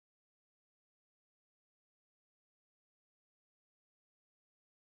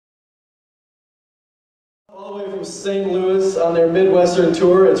All the way from St. Louis on their Midwestern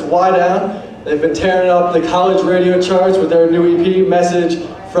tour. It's Wydown. They've been tearing up the college radio charts with their new EP, Message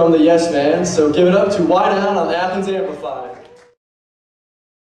from the Yes Man. So give it up to Wydown on Athens Amplified.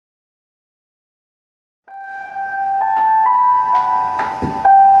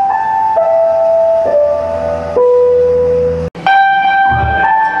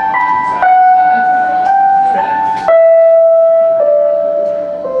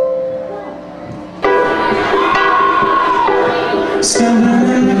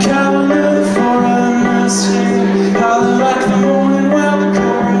 Standing in the calendar for a nesting, holler like the morning while the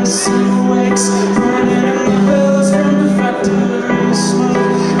chorus awakes, burning in the bells from the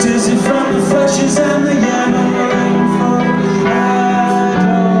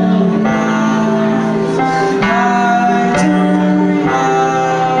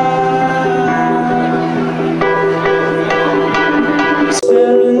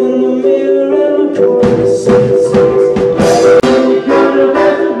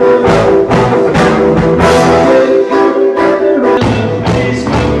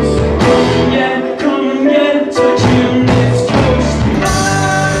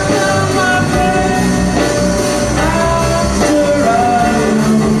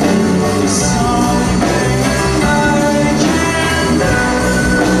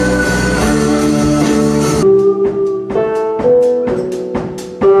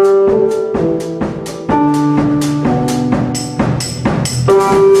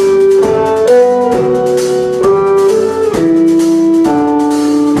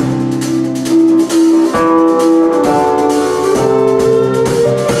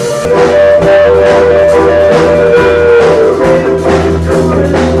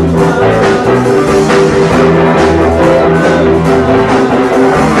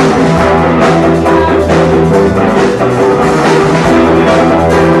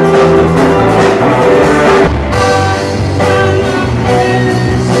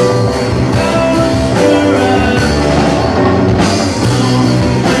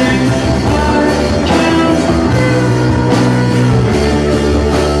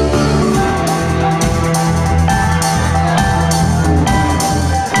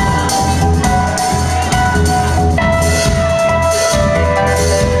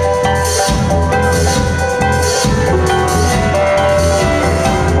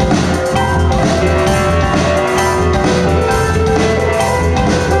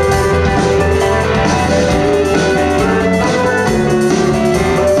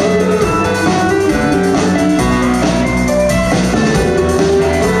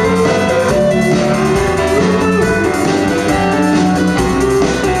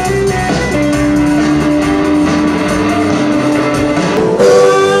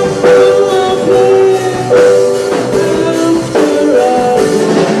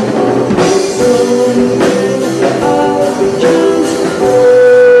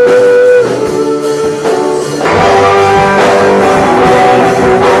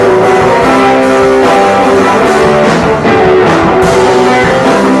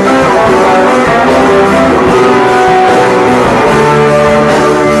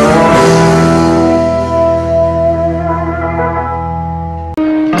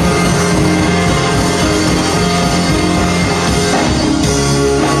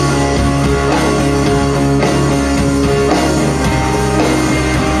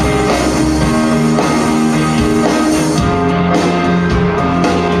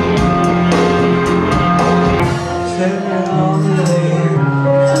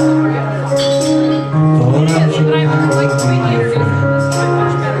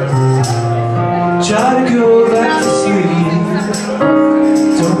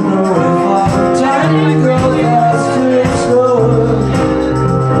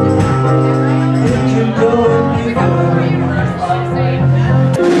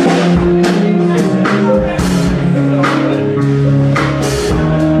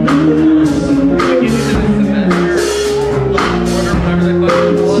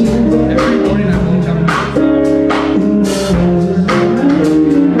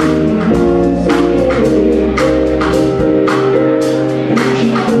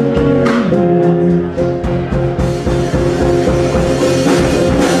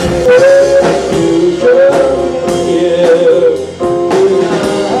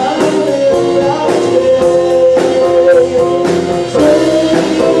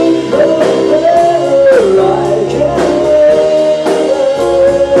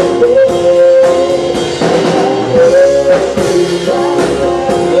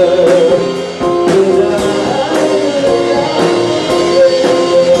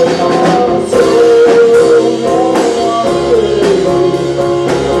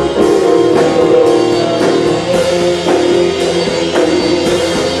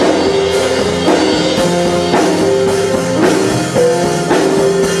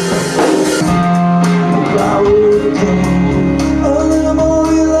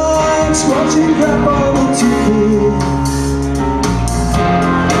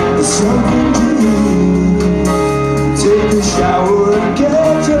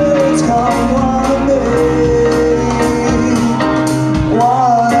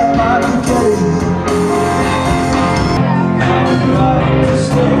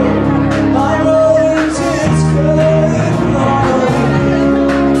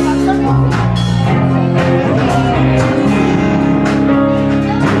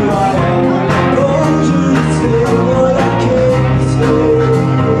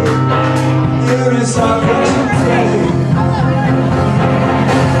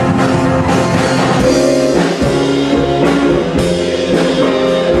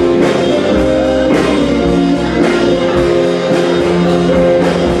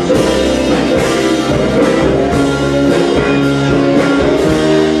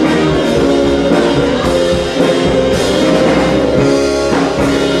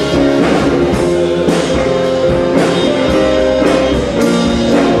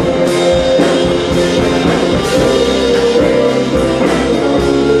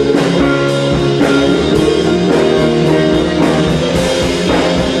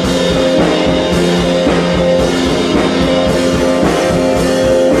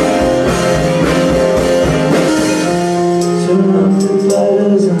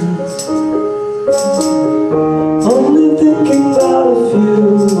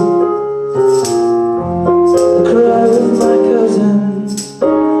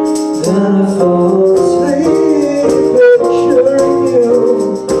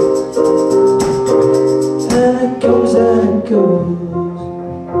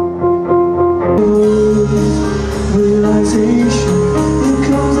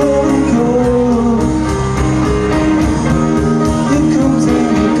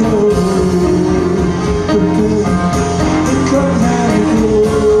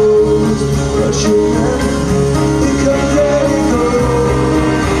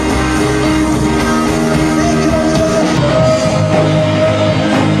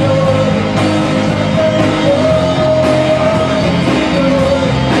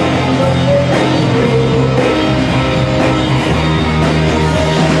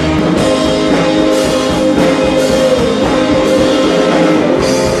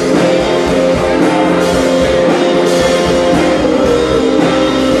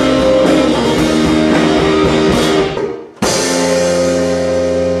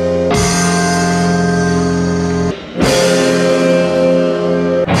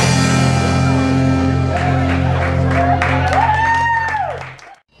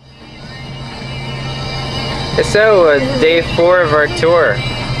So, day 4 of our tour.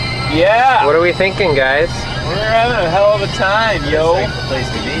 Yeah! What are we thinking, guys? We're having a hell of a time, yo! It's like the place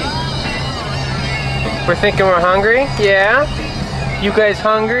to be. We're thinking we're hungry? Yeah? You guys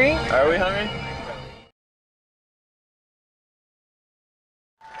hungry? Are we hungry?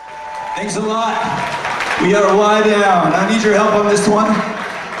 Thanks a lot. We are Wydown. I need your help on this one.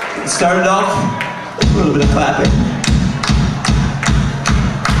 Start it off. A little bit of clapping.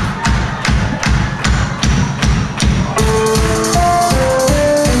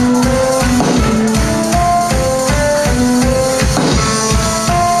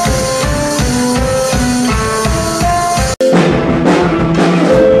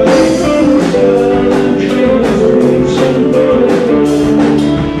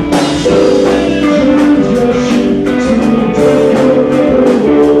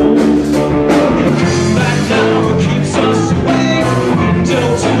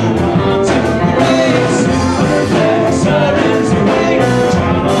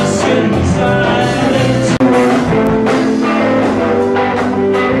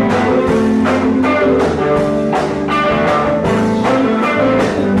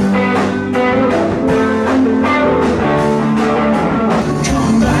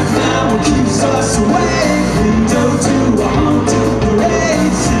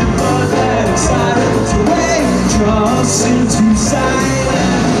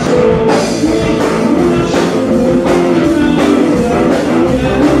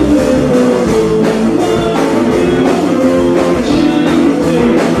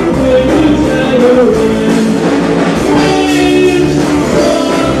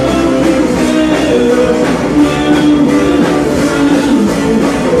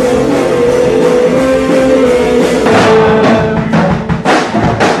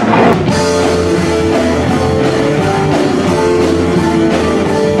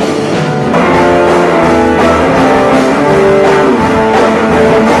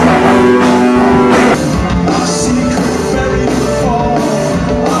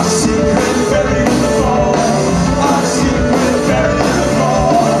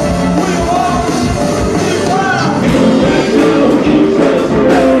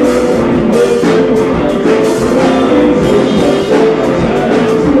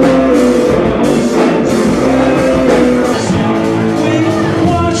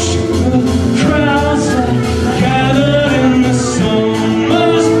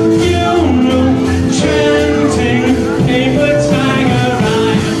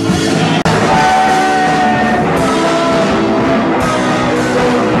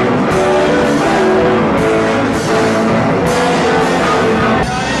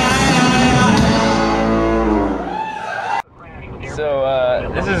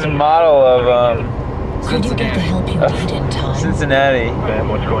 This is a model of Could you get the help you need in time? Cincinnati. Man,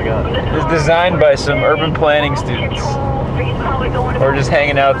 what's going on? It's designed by some urban planning students. Or just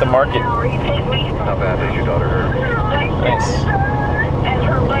hanging out at the market. How bad is your daughter hurt? Nice.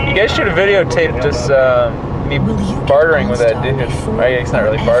 You guys should have videotaped us, me bartering with that dude. I guess it's not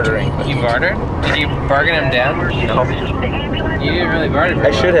really bartering. But You bartered? Did you bargain him down? No. You didn't really barter.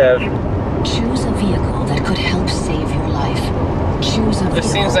 I should have. Choose a vehicle that could help save your life. Choose a vehicle.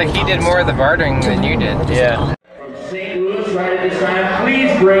 This seems like he did more of the bartering than you did. Yeah. From St. Louis, right at this time,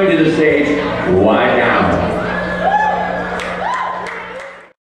 please bring to the stage Wydown.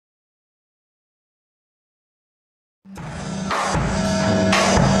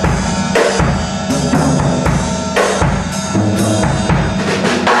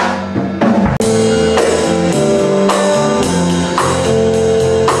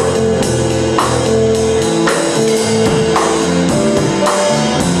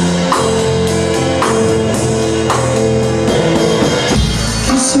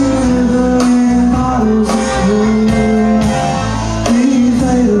 Kissing every bottles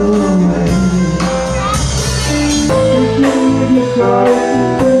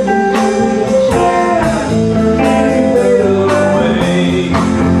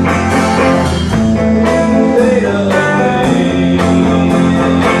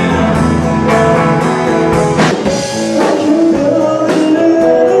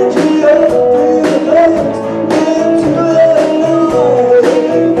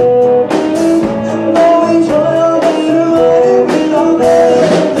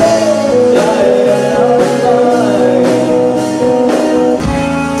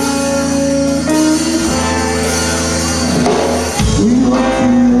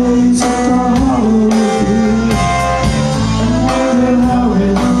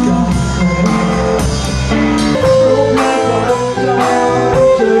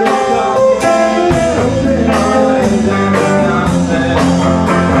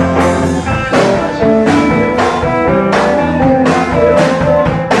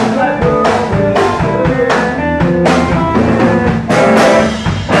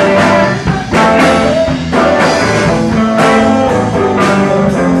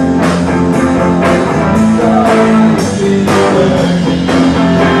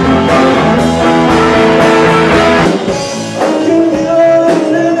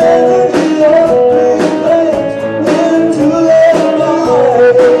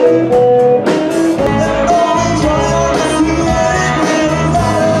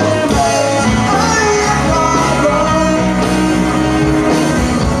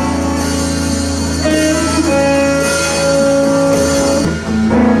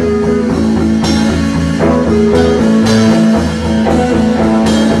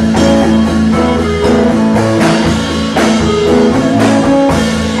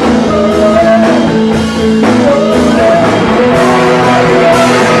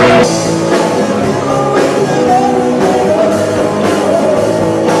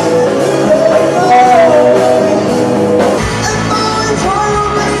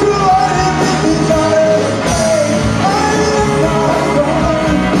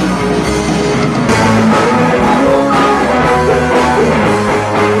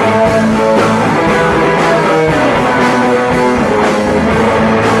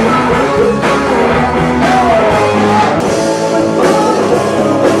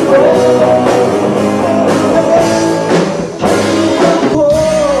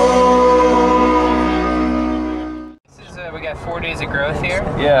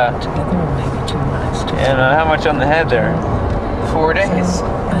Yeah. And how much on the head there? 4 days.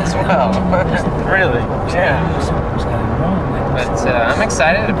 As well. Really? Yeah. But I'm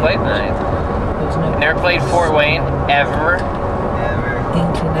excited to play tonight. Never played Fort Wayne, ever.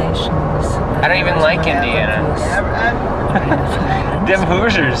 I don't even like Indiana. Them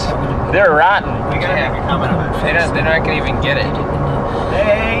Hoosiers, they're rotten. We gotta have you coming up. They're not gonna even get it.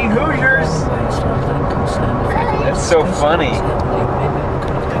 Hey, Hoosiers! That's so funny.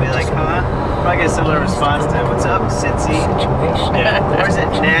 They'll be like, huh? Probably get a similar response to, what's up, Cincy? Yeah. Or is it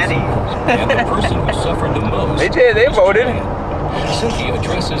Natty? And the person who suffered the most. They did, they voted. Cincy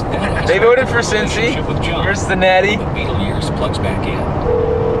addresses that. They voted for Cincy versus the Natty. The Beetle years plugs back in.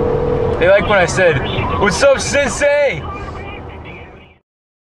 They like when I said, what's up, Cincy?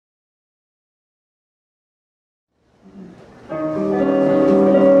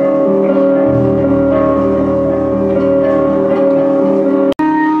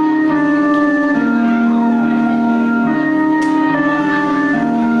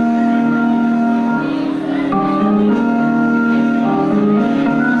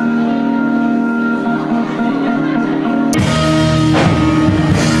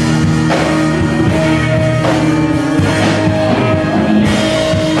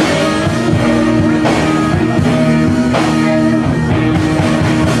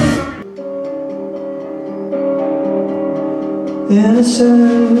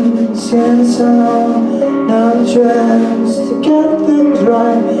 Innocence in a song, now the trends to get things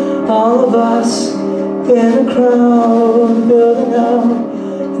right. All of us in a crowd, building up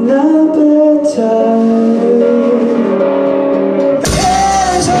an appetite.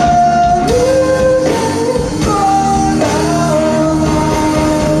 There's a reason for now.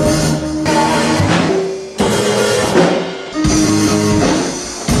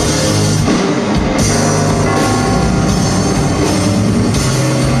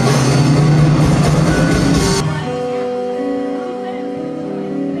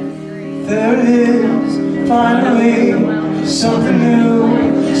 There it is, finally, something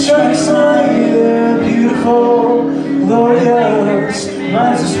new strikes my ear. Beautiful, glorious,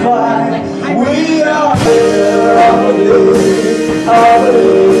 minds us wide. We are here, I believe, it's all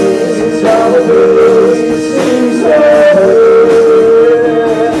it is, it seems that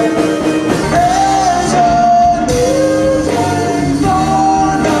there's a reason for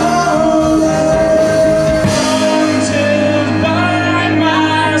now. Haunted by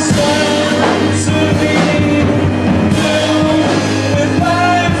my sense of being blue, with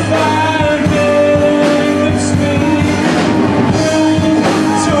my fire gives me room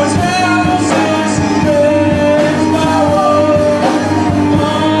to his houses, there's my world.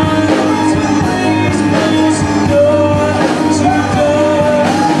 Once with wings close door to door,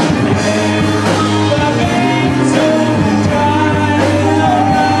 my veins are dry,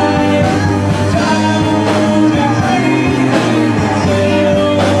 alright. Down the green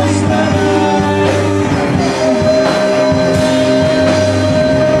hills that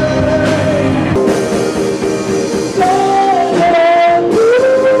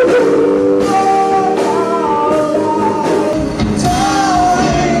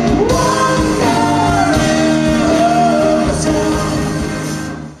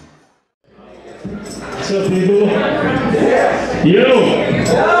What's up, people? Yo!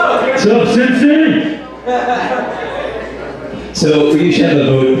 What's up, Cincy? So we each have a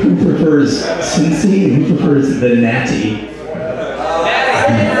vote. Who prefers Cincy and who prefers the Natty?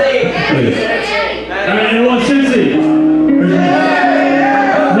 Alright, you want Cincy?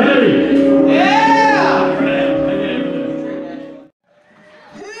 Natty?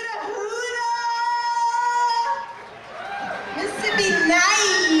 Mississippi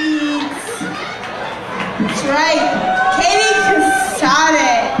Nights. That's right. Katie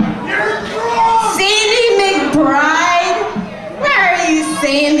Casade. Sandy McBride. Where are you,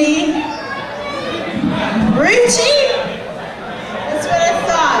 Sandy? Rucci? That's what I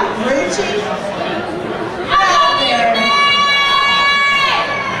thought. Rucci? Out there.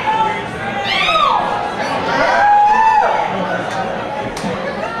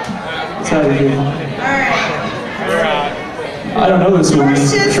 That's how you do. Alright. I don't know this movie.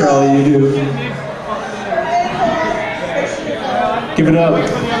 I'm sure all you do. Give it up.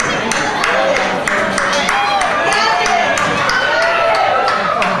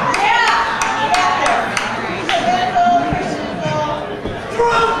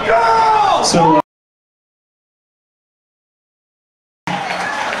 So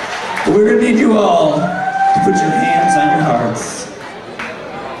we're gonna need you all to put your hands on your hearts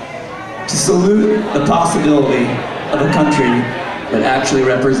to salute the possibility of a country that actually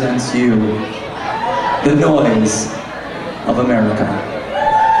represents you, the noise of America.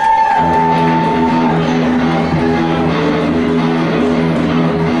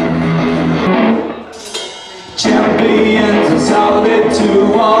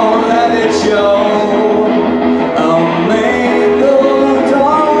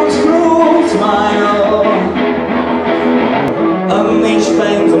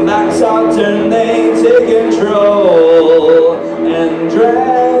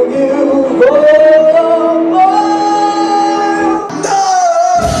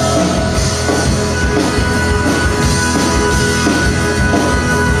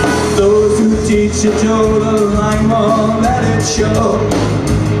 She told the line won't let it show.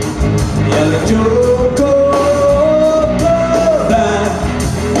 Yeah, the door go back.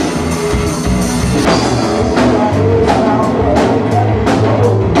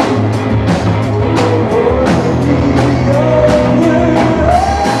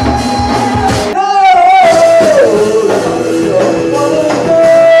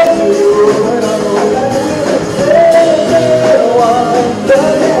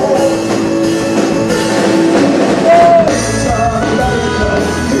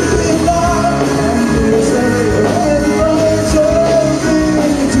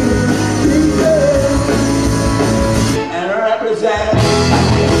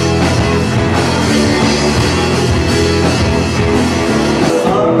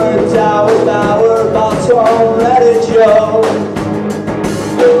 Let it show.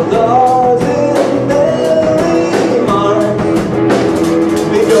 The Lord's in Mary Mark.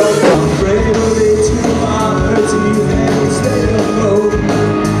 We go from bravery to poverty and stay afloat.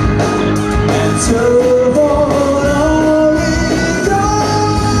 And to hold on we go.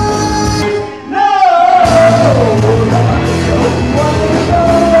 No!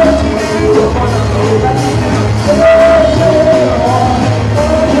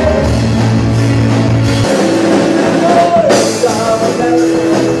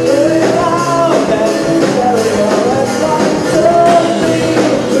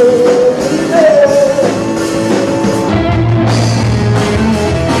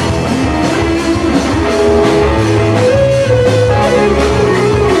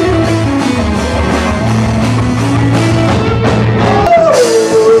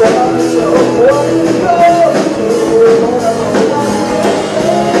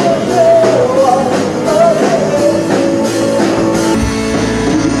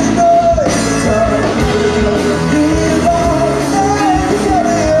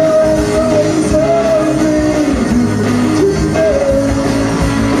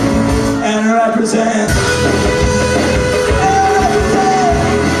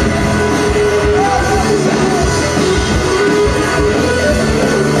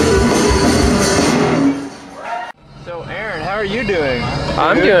 How are you doing?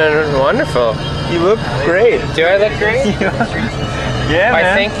 I'm doing wonderful. You look great. Do I look great? Yeah, Why,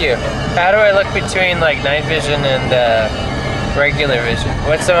 man. thank you. How do I look between like night vision and regular vision?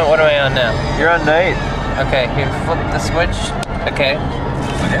 What am I on now? You're on night. Okay, here, flip the switch. Okay.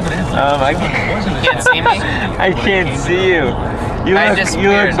 I can't see me? I can't see you. You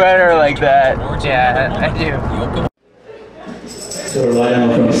weird. look better like that. Yeah, I do. So we're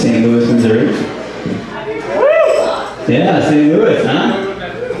Wydown from St. Louis, Missouri. Yeah, St. Louis, huh?